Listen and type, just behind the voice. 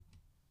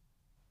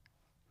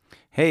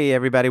Hey,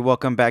 everybody,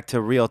 welcome back to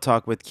Real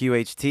Talk with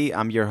QHT.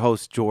 I'm your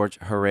host, George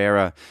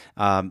Herrera.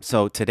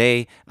 So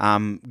today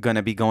I'm going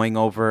to be going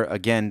over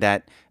again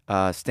that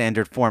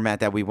standard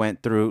format that we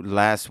went through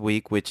last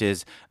week, which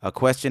is a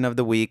question of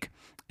the week,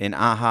 an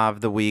aha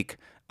of the week,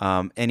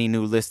 any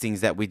new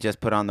listings that we just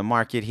put on the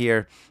market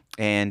here,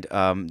 and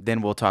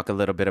then we'll talk a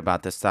little bit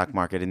about the stock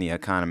market and the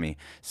economy.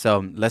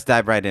 So let's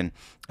dive right in.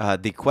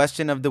 The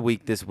question of the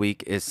week this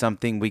week is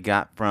something we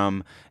got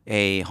from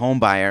a home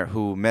buyer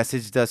who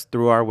messaged us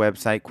through our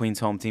website,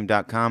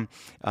 queenshometeam.com.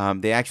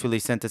 They actually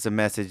sent us a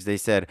message. They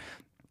said,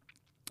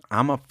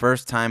 I'm a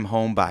first time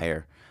home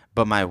buyer,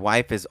 but my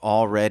wife is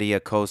already a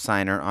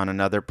co-signer on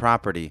another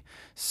property.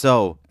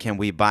 So, can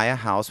we buy a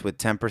house with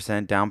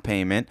 10% down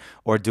payment,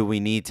 or do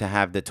we need to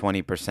have the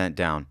 20%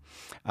 down?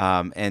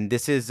 And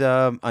this is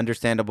an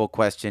understandable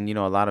question. You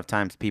know, a lot of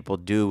times people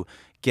do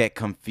get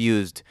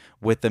confused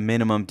with the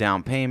minimum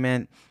down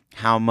payment,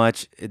 how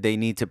much they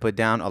need to put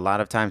down. A lot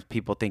of times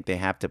people think they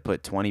have to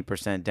put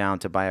 20% down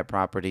to buy a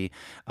property.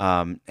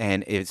 And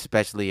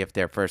especially if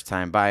they're first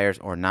time buyers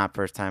or not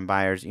first time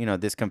buyers, you know,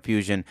 this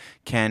confusion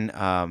can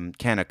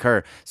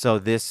occur. So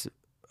this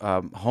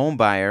home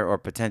buyer or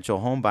potential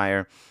home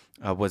buyer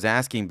was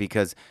asking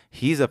because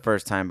he's a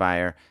first time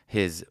buyer.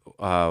 His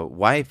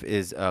wife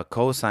is a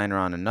co-signer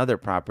on another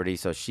property,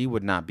 so she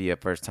would not be a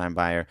first time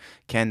buyer.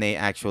 Can they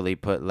actually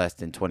put less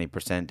than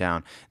 20%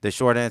 down? The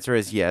short answer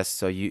is yes.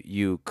 So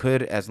you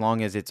could, as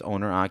long as it's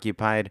owner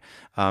occupied.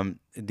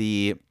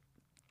 The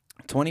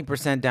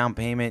 20% down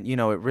payment, you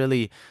know, it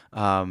really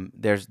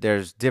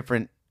there's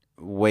different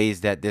ways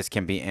that this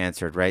can be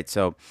answered, right?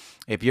 So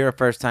if you're a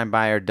first time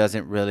buyer,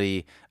 doesn't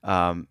really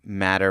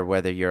matter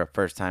whether you're a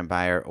first time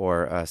buyer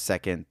or a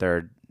second,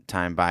 third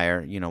time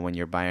buyer, you know, when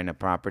you're buying a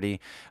property.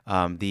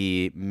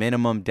 The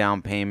minimum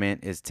down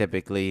payment is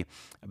typically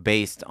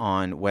based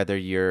on whether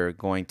you're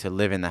going to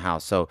live in the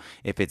house. So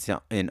if it's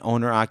an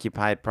owner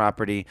occupied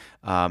property,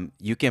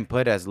 you can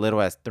put as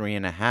little as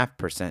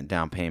 3.5%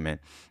 down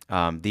payment.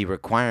 The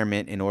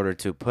requirement in order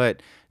to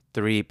put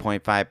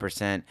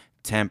 3.5%,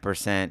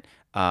 10%,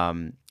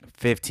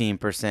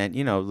 15%,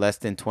 you know, less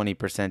than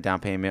 20% down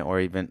payment,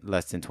 or even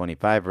less than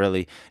 25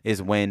 really,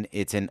 is when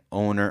it's an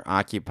owner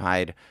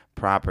occupied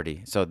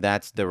property. So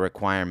that's the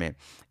requirement.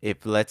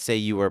 If, let's say,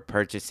 you were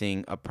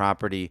purchasing a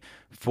property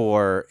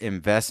for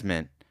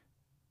investment,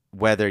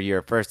 whether you're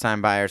a first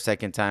time buyer,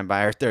 second time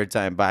buyer, third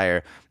time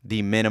buyer,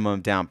 the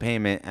minimum down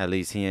payment, at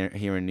least here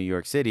in New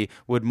York City,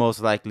 would most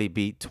likely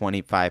be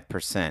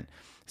 25%.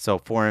 So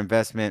for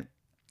investment,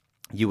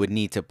 you would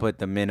need to put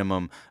the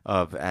minimum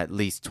of at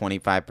least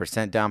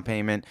 25% down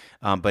payment.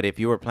 But if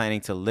you were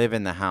planning to live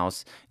in the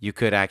house, you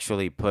could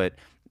actually put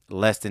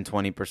less than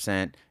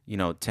 20%, you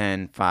know,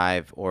 10,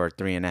 5, or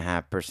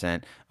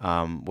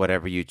 3.5%,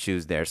 whatever you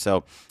choose there.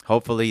 So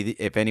hopefully,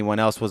 if anyone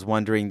else was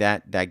wondering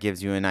that, that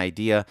gives you an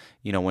idea.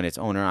 You know, when it's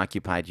owner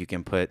occupied, you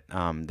can put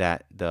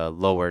that the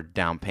lower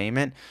down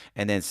payment.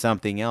 And then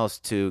something else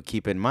to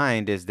keep in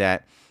mind is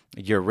that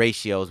your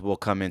ratios will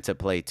come into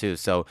play too.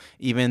 So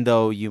even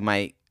though you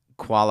might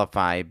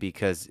qualify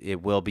because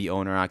it will be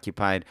owner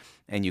occupied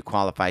and you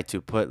qualify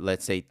to put,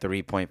 let's say,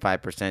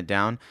 3.5%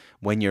 down,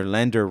 when your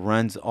lender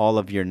runs all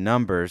of your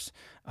numbers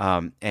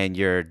and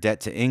your debt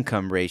to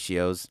income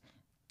ratios,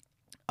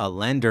 a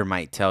lender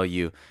might tell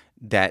you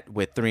that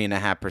with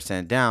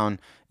 3.5% down,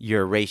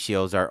 your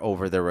ratios are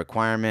over the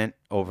requirement,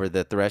 over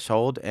the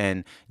threshold,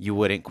 and you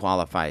wouldn't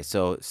qualify.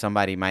 So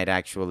somebody might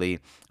actually,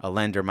 a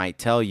lender might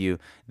tell you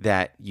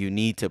that you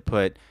need to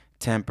put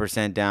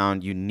 10%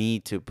 down, you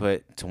need to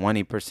put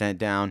 20%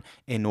 down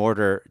in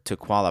order to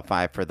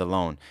qualify for the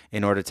loan,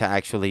 in order to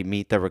actually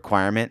meet the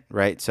requirement,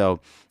 right? So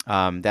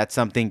that's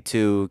something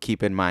to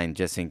keep in mind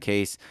just in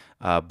case.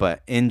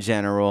 But in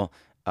general,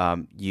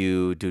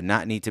 you do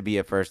not need to be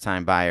a first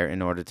time buyer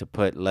in order to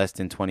put less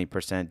than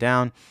 20%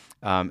 down.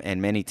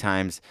 And many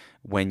times,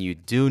 when you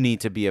do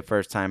need to be a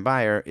first time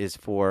buyer, is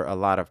for a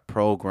lot of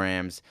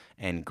programs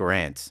and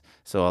grants.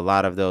 So, a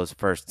lot of those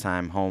first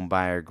time home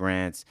buyer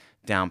grants,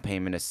 down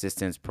payment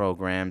assistance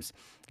programs,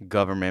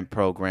 government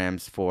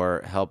programs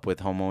for help with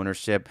home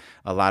ownership,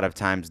 a lot of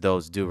times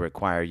those do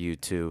require you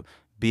to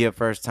be a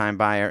first time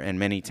buyer, and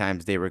many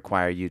times they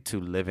require you to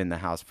live in the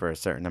house for a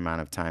certain amount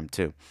of time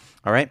too.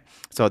 All right.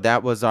 So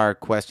that was our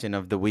question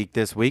of the week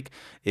this week.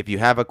 If you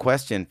have a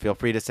question, feel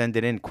free to send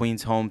it in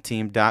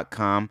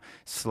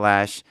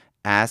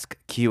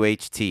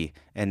queenshometeam.com/askqht,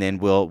 and then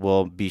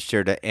we'll be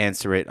sure to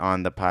answer it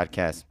on the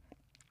podcast.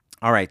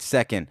 All right,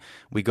 second,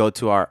 we go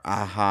to our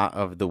aha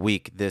of the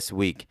week this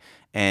week.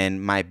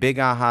 And my big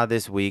aha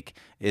this week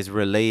is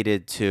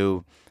related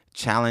to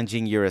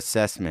challenging your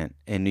assessment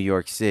in New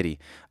York City.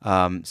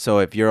 So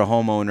if you're a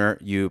homeowner,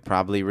 you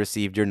probably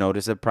received your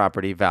notice of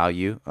property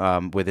value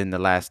within the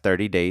last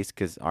 30 days,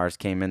 because ours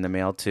came in the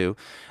mail too.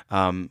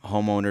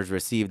 Homeowners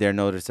receive their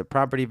notice of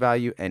property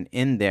value, and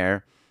in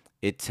there,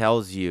 it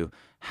tells you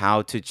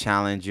how to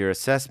challenge your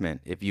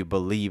assessment if you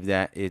believe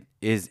that it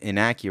is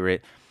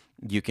inaccurate.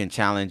 you can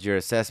challenge your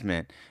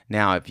assessment.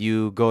 Now, if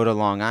you go to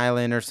Long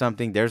Island or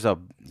something, there's a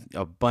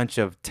bunch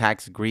of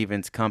tax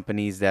grievance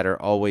companies that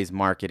are always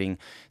marketing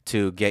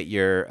to get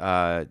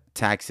your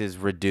taxes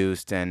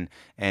reduced and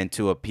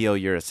to appeal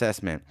your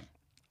assessment.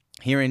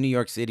 Here in New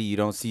York City, you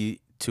don't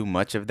see too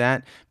much of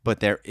that, but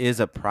there is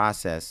a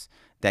process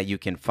that you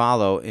can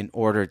follow in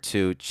order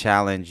to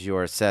challenge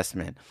your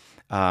assessment.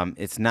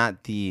 It's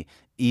not the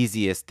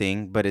easiest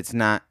thing, but it's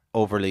not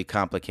overly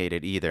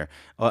complicated either.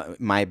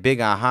 My big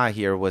aha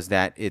here was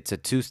that it's a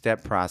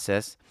two-step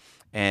process.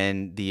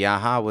 And the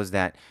aha was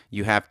that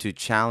you have to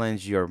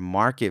challenge your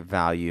market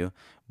value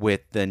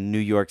with the New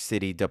York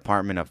City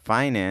Department of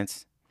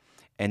Finance,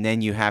 and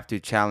then you have to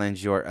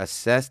challenge your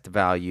assessed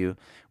value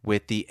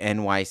with the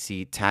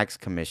NYC Tax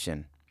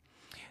Commission.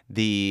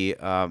 The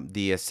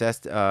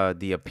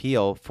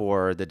appeal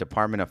for the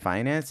Department of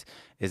Finance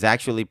is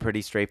actually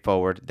pretty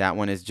straightforward. That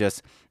one is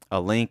just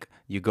a link.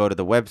 You go to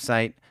the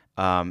website,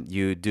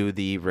 you do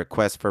the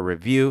request for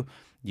review,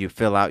 you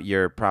fill out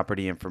your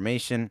property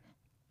information,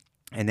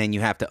 and then you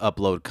have to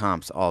upload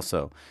comps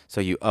also.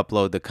 So you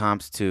upload the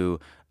comps to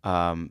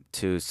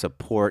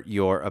support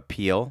your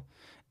appeal,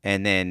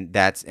 and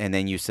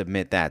then you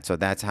submit that. So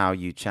that's how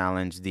you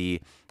challenge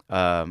the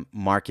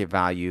market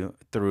value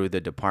through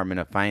the Department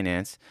of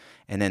Finance.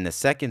 And then the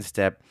second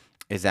step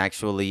is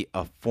actually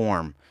a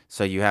form.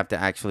 So you have to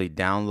actually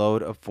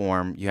download a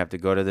form. You have to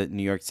go to the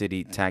New York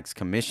City Tax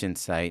Commission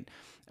site,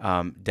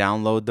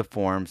 download the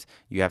forms.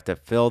 You have to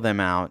fill them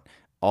out.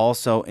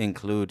 Also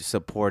include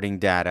supporting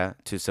data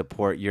to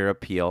support your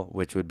appeal,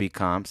 which would be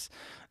comps.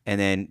 And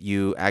then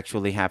you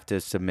actually have to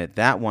submit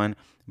that one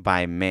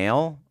by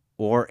mail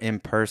or in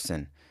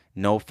person.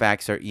 No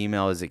fax or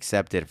email is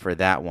accepted for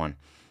that one.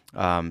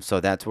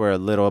 So that's where a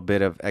little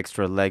bit of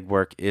extra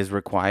legwork is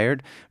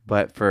required.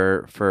 But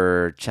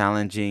for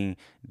challenging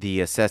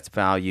the assessed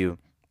value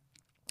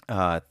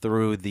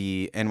through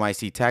the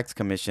NYC Tax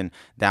Commission,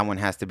 that one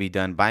has to be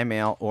done by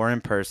mail or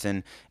in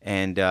person.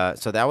 And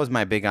so that was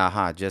my big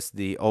aha, just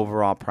the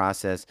overall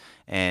process.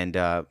 And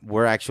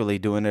we're actually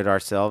doing it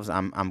ourselves.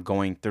 I'm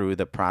going through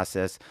the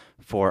process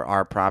for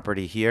our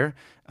property here.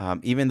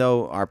 Even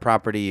though our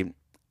property,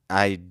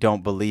 I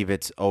don't believe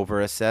it's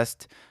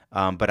overassessed.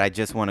 But I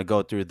just want to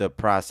go through the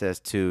process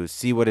to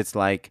see what it's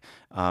like,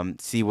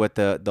 see what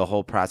the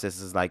whole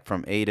process is like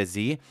from A to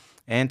Z,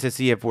 and to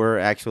see if we're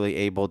actually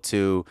able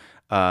to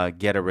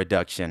get a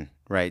reduction,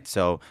 right?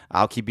 So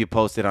I'll keep you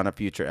posted on a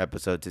future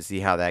episode to see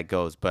how that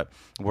goes. But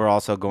we're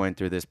also going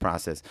through this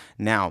process.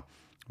 Now,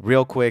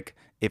 real quick,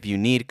 if you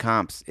need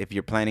comps, if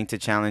you're planning to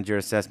challenge your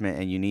assessment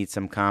and you need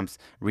some comps,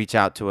 reach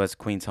out to us,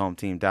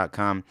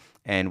 queenshometeam.com,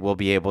 and we'll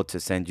be able to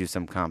send you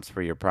some comps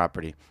for your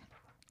property.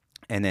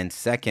 And then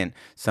second,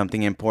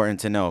 something important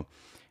to know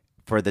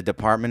for the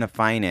Department of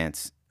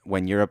Finance,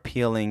 when you're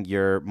appealing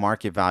your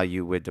market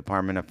value with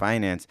Department of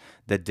Finance,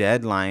 the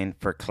deadline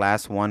for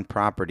Class 1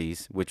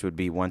 properties, which would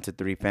be 1 to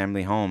 3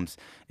 family homes,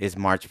 is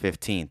March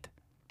 15th.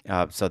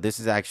 So this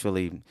is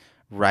actually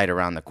right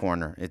around the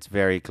corner. It's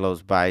very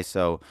close by.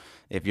 So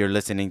if you're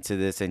listening to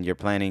this and you're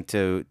planning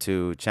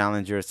to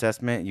challenge your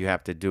assessment, you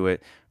have to do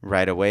it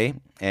right away.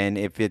 And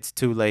if it's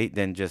too late,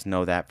 then just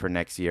know that for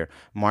next year,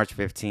 March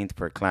 15th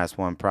for Class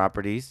 1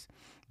 properties.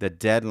 The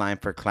deadline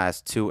for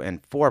Class 2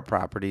 and 4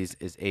 properties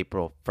is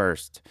April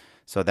 1st.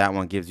 So that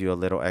one gives you a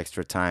little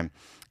extra time.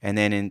 And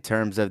then in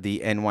terms of the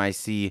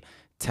NYC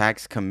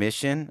Tax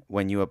Commission,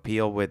 when you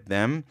appeal with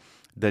them,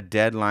 the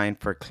deadline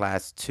for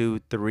Class 2,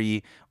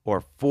 3,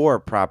 or 4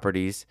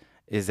 properties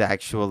is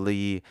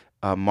actually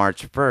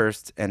March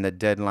 1st. And the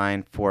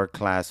deadline for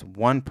Class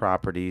 1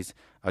 properties,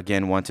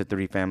 again, 1 to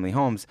 3 family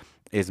homes,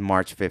 is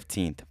March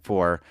 15th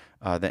for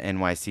the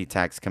NYC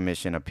Tax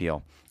Commission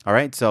appeal. All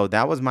right, so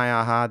that was my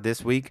aha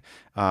this week.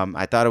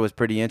 I thought it was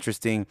pretty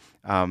interesting.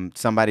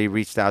 Somebody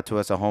reached out to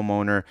us, a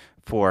homeowner,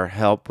 for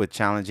help with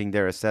challenging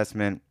their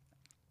assessment.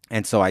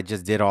 And so I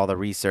just did all the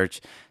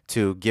research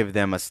to give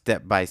them a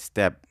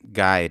step-by-step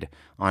guide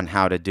on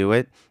how to do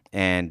it.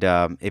 And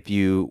if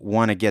you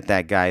want to get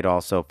that guide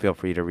also, feel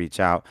free to reach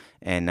out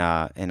and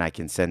I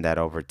can send that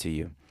over to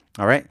you.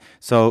 All right.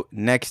 So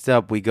next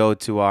up, we go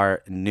to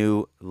our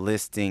new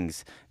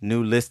listings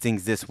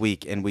this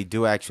week. And we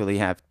do actually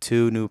have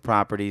 2 new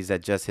properties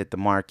that just hit the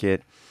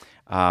market.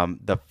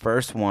 The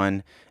first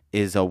one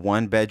is a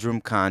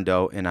 1-bedroom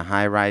condo in a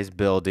high-rise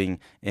building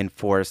in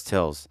Forest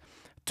Hills.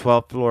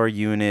 12th floor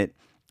unit,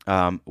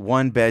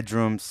 1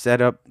 bedroom,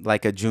 set up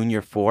like a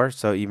junior 4.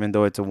 So even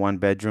though it's a 1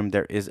 bedroom,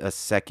 there is a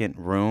second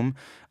room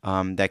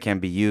that can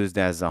be used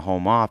as a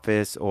home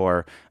office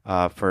or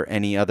for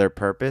any other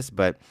purpose.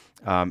 But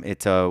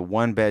it's a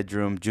 1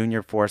 bedroom,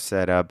 junior 4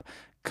 setup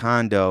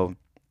condo.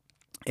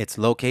 It's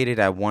located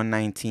at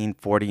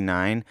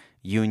 11949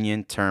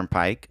 Union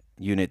Turnpike,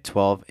 Unit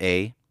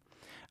 12A.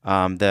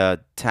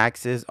 The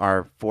taxes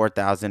are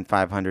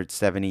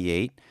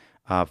 $4,578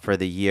 for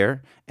the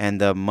year, and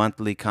the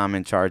monthly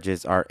common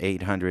charges are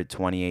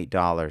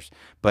 $828.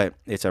 But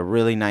it's a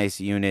really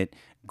nice unit,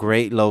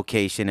 great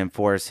location in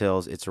Forest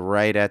Hills. It's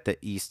right at the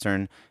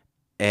eastern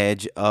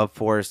edge of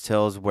Forest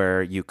Hills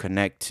where you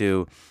connect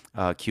to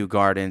Kew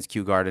Gardens,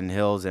 Kew Garden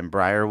Hills, and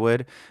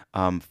Briarwood.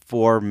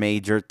 Four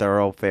major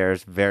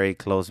thoroughfares very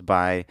close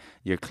by.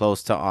 You're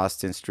close to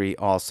Austin Street,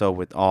 also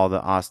with all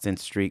the Austin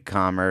Street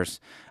commerce.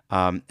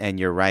 And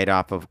you're right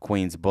off of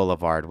Queens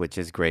Boulevard, which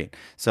is great.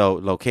 So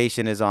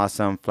location is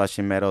awesome.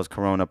 Flushing Meadows,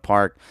 Corona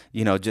Park,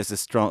 just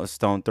a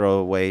stone throw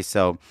away.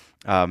 So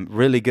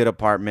really good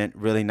apartment,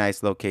 really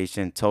nice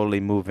location, totally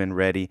move-in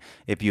ready.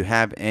 If you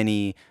have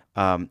any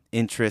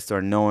interest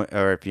or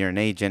if you're an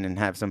agent and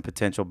have some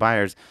potential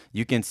buyers,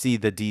 you can see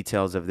the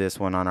details of this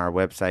one on our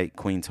website,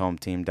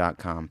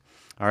 queenshometeam.com.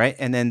 All right.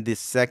 And then the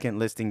second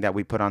listing that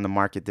we put on the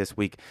market this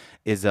week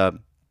is a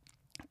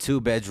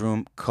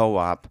 2-bedroom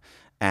co-op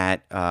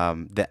at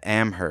the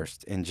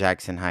Amherst in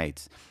Jackson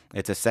Heights.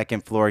 It's a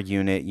second floor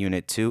unit,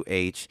 Unit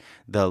 2H.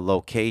 The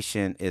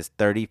location is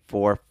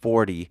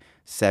 3440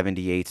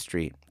 78th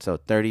Street. So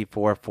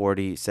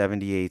 3440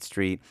 78th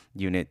Street,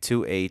 Unit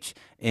 2H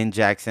in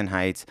Jackson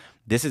Heights.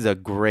 This is a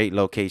great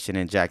location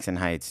in Jackson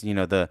Heights.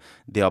 The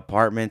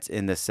apartments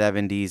in the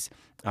 70s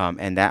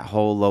and that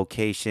whole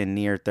location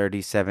near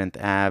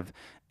 37th Ave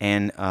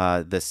and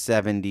the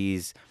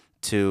 70s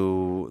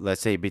to,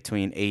 let's say,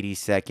 between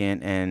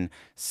 82nd and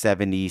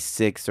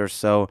 76 or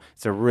so.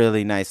 It's a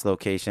really nice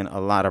location. A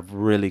lot of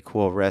really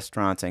cool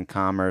restaurants and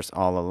commerce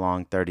all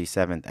along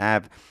 37th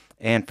Ave.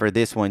 And for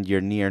this one,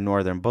 you're near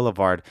Northern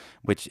Boulevard,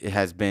 which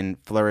has been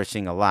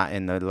flourishing a lot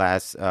in the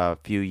last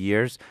few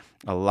years.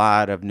 A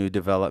lot of new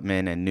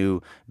development and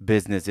new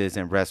businesses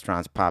and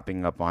restaurants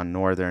popping up on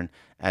Northern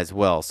as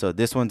well. So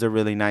this one's a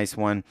really nice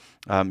one.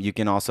 You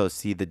can also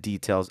see the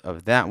details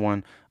of that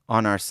one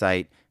on our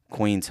site,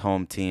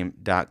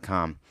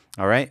 queenshometeam.com.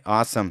 All right,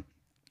 awesome.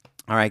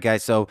 All right,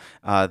 guys. So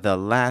the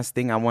last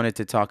thing I wanted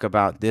to talk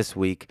about this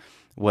week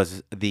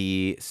was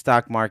the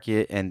stock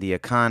market and the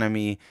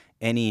economy.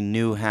 Any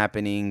new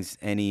happenings,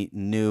 any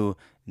new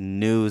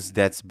news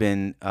that's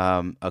been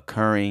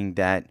occurring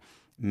that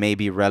may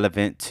be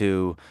relevant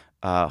to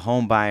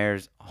home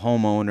buyers,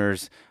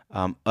 homeowners,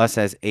 us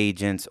as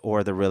agents,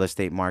 or the real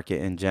estate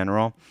market in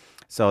general.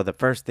 So the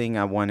first thing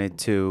I wanted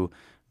to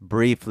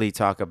briefly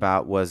talk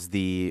about was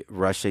the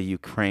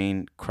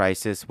Russia-Ukraine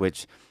crisis,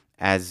 which,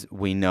 as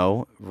we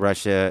know,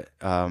 Russia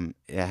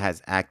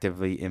has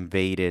actively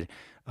invaded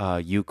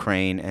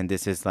Ukraine, and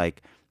this is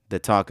like the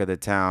talk of the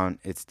town.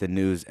 It's the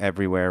news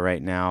everywhere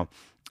right now.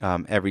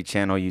 Every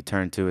channel you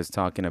turn to is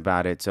talking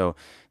about it. So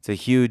it's a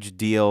huge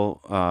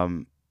deal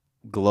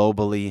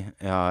globally,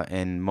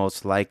 and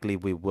most likely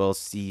we will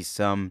see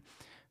some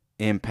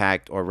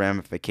impact or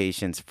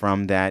ramifications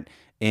from that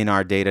in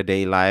our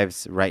day-to-day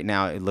lives. Right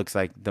now, it looks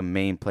like the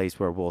main place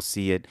where we'll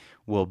see it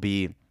will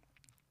be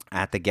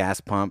at the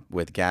gas pump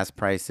with gas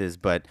prices,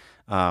 but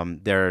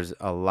there's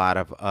a lot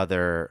of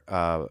other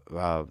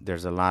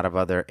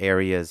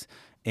areas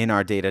in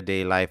our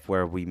day-to-day life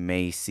where we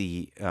may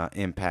see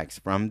impacts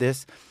from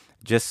this.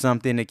 Just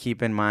something to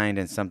keep in mind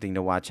and something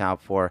to watch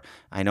out for.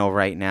 I know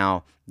right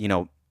now,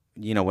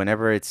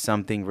 whenever it's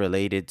something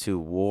related to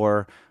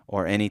war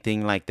or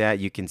anything like that,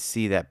 you can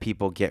see that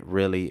people get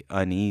really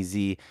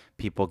uneasy,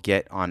 people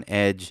get on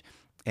edge,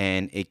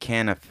 and it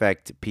can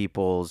affect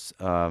people's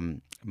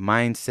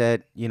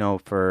mindset.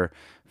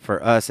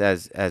 For us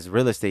as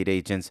real estate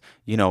agents,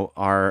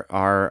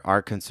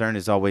 our concern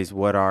is always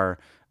what our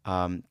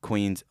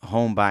Queens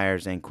home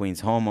buyers and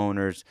Queens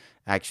homeowners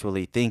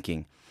actually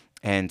thinking.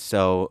 And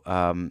so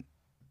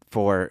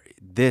for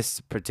this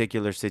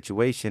particular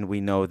situation,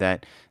 we know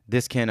that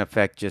this can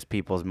affect just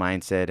people's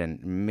mindset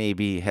and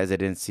maybe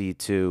hesitancy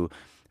to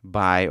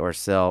buy or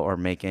sell or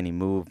make any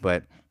move.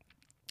 But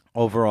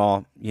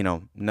overall,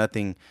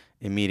 nothing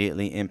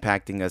immediately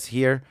impacting us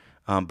here,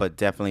 but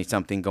definitely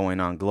something going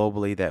on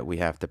globally that we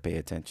have to pay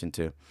attention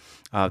to.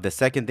 The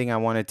second thing I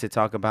wanted to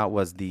talk about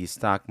was the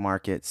stock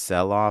market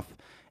sell-off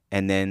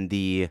and then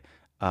the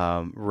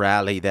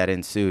rally that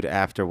ensued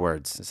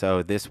afterwards.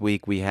 So this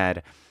week we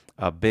had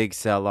a big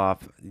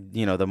sell-off.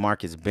 The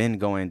market's been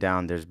going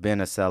down. There's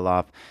been a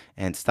sell-off,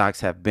 and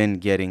stocks have been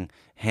getting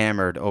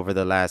hammered over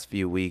the last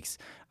few weeks.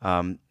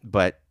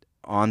 But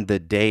on the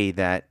day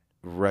that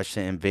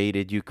Russia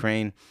invaded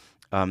Ukraine,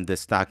 the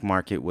stock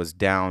market was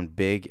down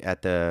big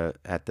at the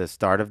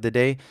start of the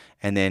day,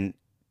 and then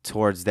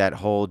towards that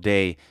whole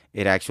day,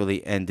 it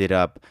actually ended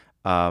up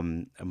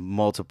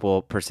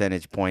multiple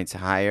percentage points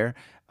higher.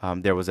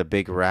 There was a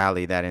big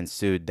rally that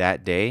ensued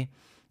that day,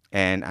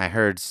 and I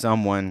heard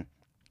someone.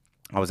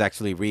 I was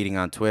actually reading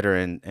on Twitter,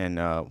 and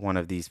one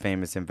of these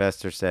famous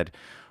investors said,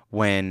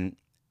 when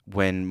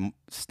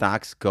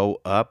stocks go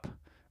up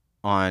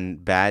on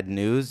bad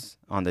news,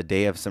 on the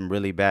day of some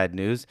really bad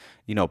news,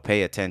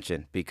 pay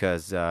attention,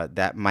 because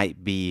that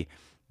might be,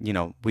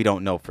 we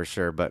don't know for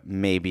sure, but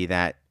maybe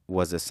that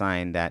was a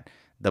sign that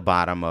the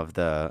bottom of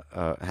the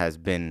has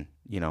been,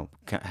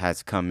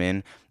 has come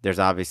in. There's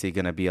obviously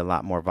going to be a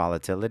lot more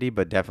volatility,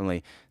 but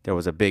definitely there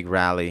was a big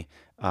rally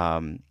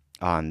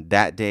on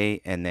that day,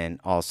 and then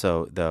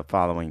also the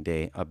following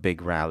day, a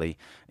big rally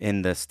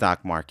in the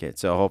stock market.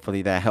 So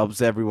hopefully that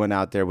helps everyone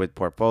out there with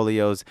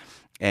portfolios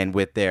and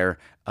with their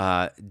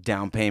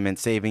down payment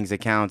savings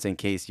accounts in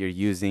case you're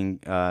using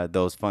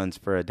those funds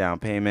for a down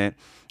payment,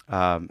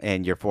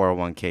 and your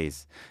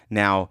 401ks.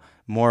 Now,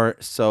 more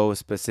so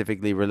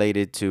specifically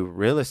related to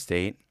real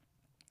estate,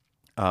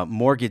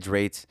 mortgage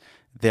rates,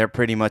 they're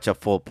pretty much a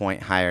full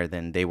point higher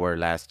than they were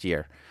last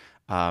year.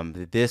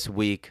 This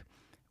week,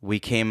 we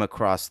came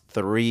across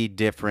three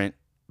different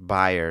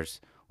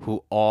buyers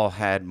who all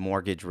had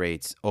mortgage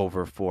rates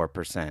over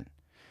 4%.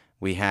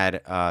 We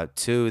had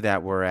two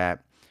that were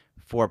at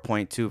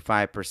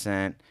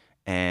 4.25%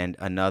 and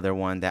another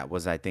one that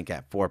was, I think,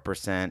 at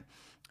 4%.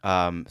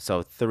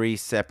 So three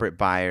separate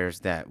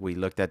buyers that we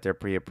looked at their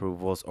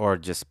pre-approvals or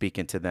just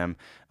speaking to them,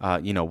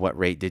 what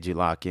rate did you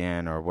lock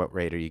in or what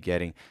rate are you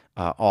getting?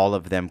 All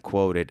of them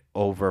quoted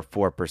over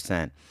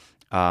 4%.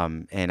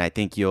 And I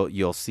think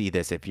you'll see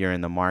this if you're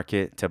in the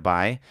market to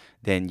buy,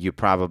 then you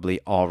probably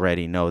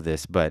already know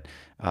this. But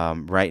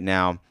right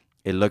now,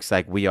 it looks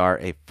like we are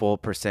a full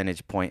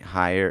percentage point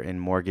higher in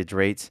mortgage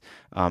rates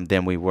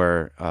than we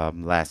were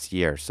last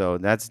year. So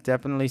that's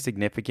definitely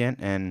significant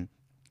and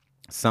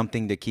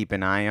something to keep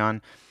an eye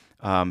on,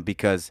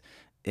 because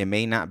it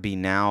may not be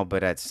now,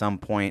 but at some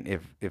point,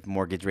 if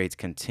mortgage rates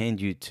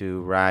continue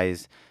to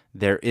rise,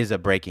 there is a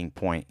breaking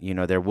point.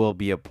 There will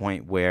be a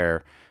point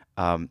where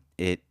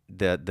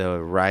the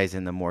rise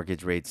in the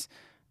mortgage rates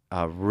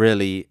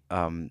really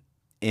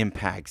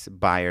impacts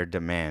buyer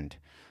demand.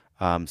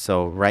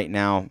 So right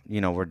now,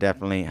 we're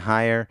definitely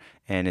higher,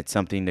 and it's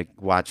something to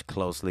watch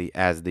closely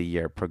as the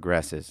year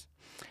progresses.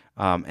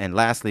 And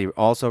lastly,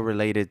 also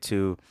related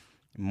to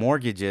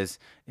mortgages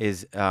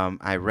is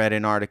I read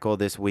an article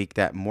this week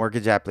that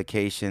mortgage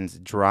applications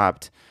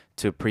dropped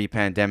to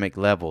pre-pandemic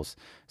levels.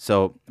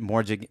 So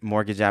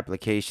mortgage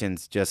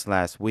applications just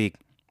last week,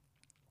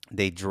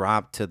 they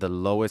dropped to the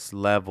lowest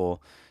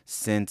level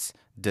since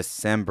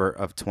December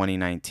of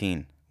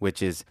 2019,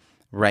 which is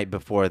right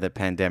before the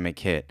pandemic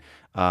hit.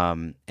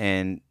 And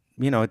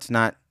it's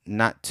not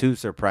too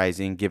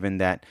surprising given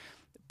that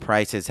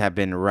prices have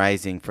been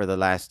rising for the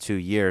last 2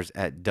 years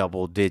at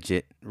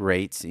double-digit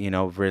rates.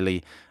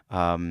 Really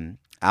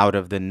out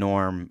of the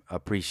norm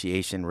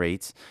appreciation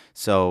rates.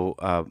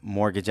 So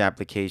mortgage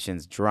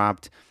applications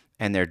dropped,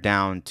 and they're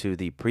down to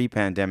the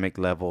pre-pandemic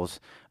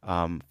levels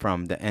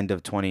from the end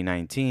of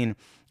 2019.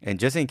 And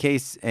just in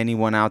case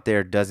anyone out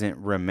there doesn't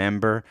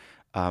remember,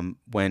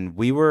 when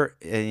we were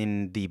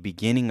in the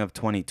beginning of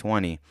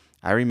 2020,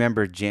 I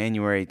remember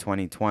January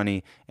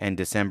 2020 and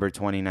December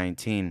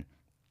 2019,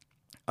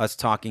 us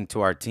talking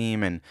to our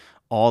team and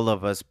all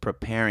of us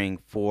preparing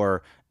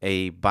for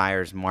a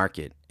buyer's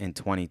market in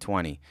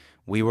 2020.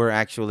 We were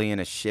actually in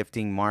a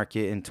shifting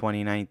market in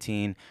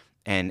 2019,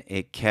 and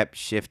it kept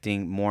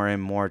shifting more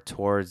and more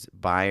towards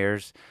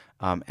buyers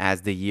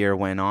as the year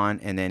went on.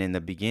 And then in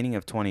the beginning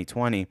of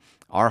 2020,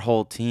 our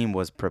whole team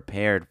was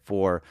prepared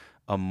for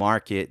a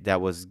market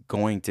that was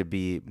going to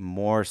be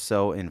more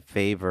so in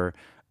favor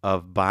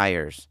of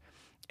buyers.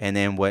 And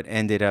then what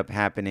ended up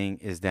happening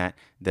is that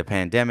the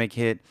pandemic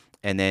hit,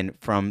 and then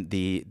from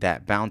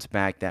that bounce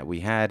back that we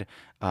had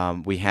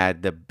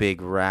the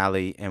big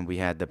rally, and we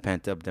had the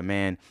pent up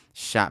demand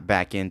shot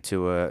back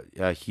into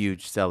a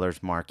huge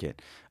seller's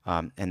market,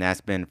 and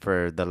that's been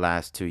for the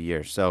last 2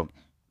 years. So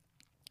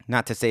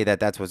not to say that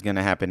that's what's going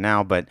to happen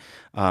now, but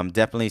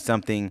definitely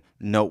something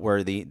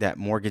noteworthy that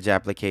mortgage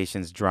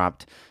applications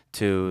dropped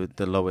to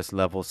the lowest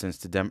level since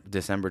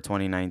December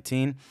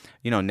 2019.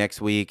 Next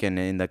week and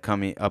in the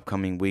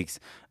upcoming weeks,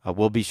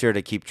 we'll be sure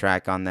to keep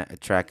track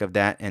of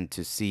that, and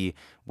to see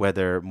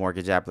whether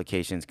mortgage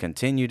applications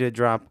continue to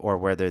drop or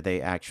whether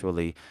they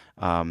actually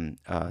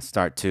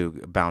start to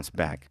bounce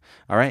back.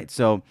 All right,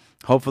 so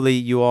hopefully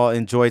you all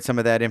enjoyed some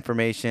of that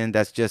information.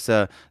 That's just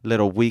a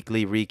little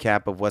weekly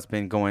recap of what's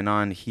been going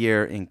on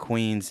here in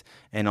Queens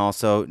and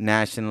also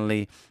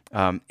nationally.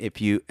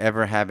 If you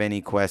ever have any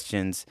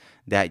questions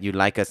that you'd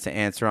like us to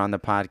answer on the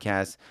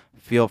podcast,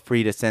 feel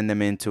free to send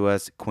them in to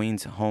us,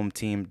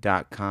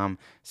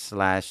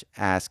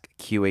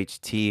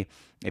 queenshometeam.com/askqht.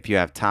 If you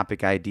have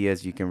topic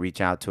ideas, you can reach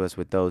out to us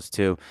with those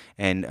too,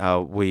 and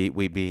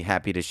we'd be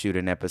happy to shoot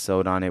an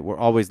episode on it. We're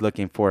always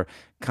looking for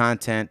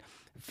content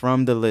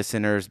from the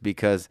listeners,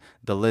 because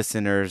the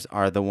listeners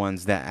are the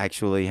ones that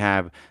actually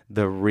have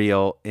the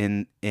real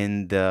in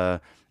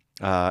the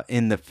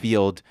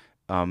field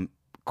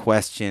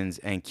questions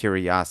and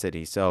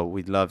curiosity. So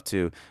we'd love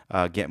to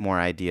get more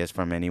ideas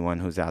from anyone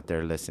who's out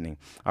there listening.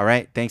 All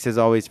right. Thanks as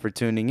always for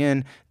tuning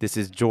in. This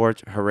is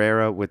George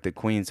Herrera with the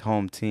Queens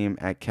Home Team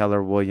at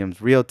Keller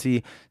Williams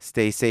Realty.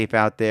 Stay safe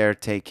out there.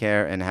 Take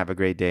care and have a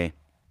great day.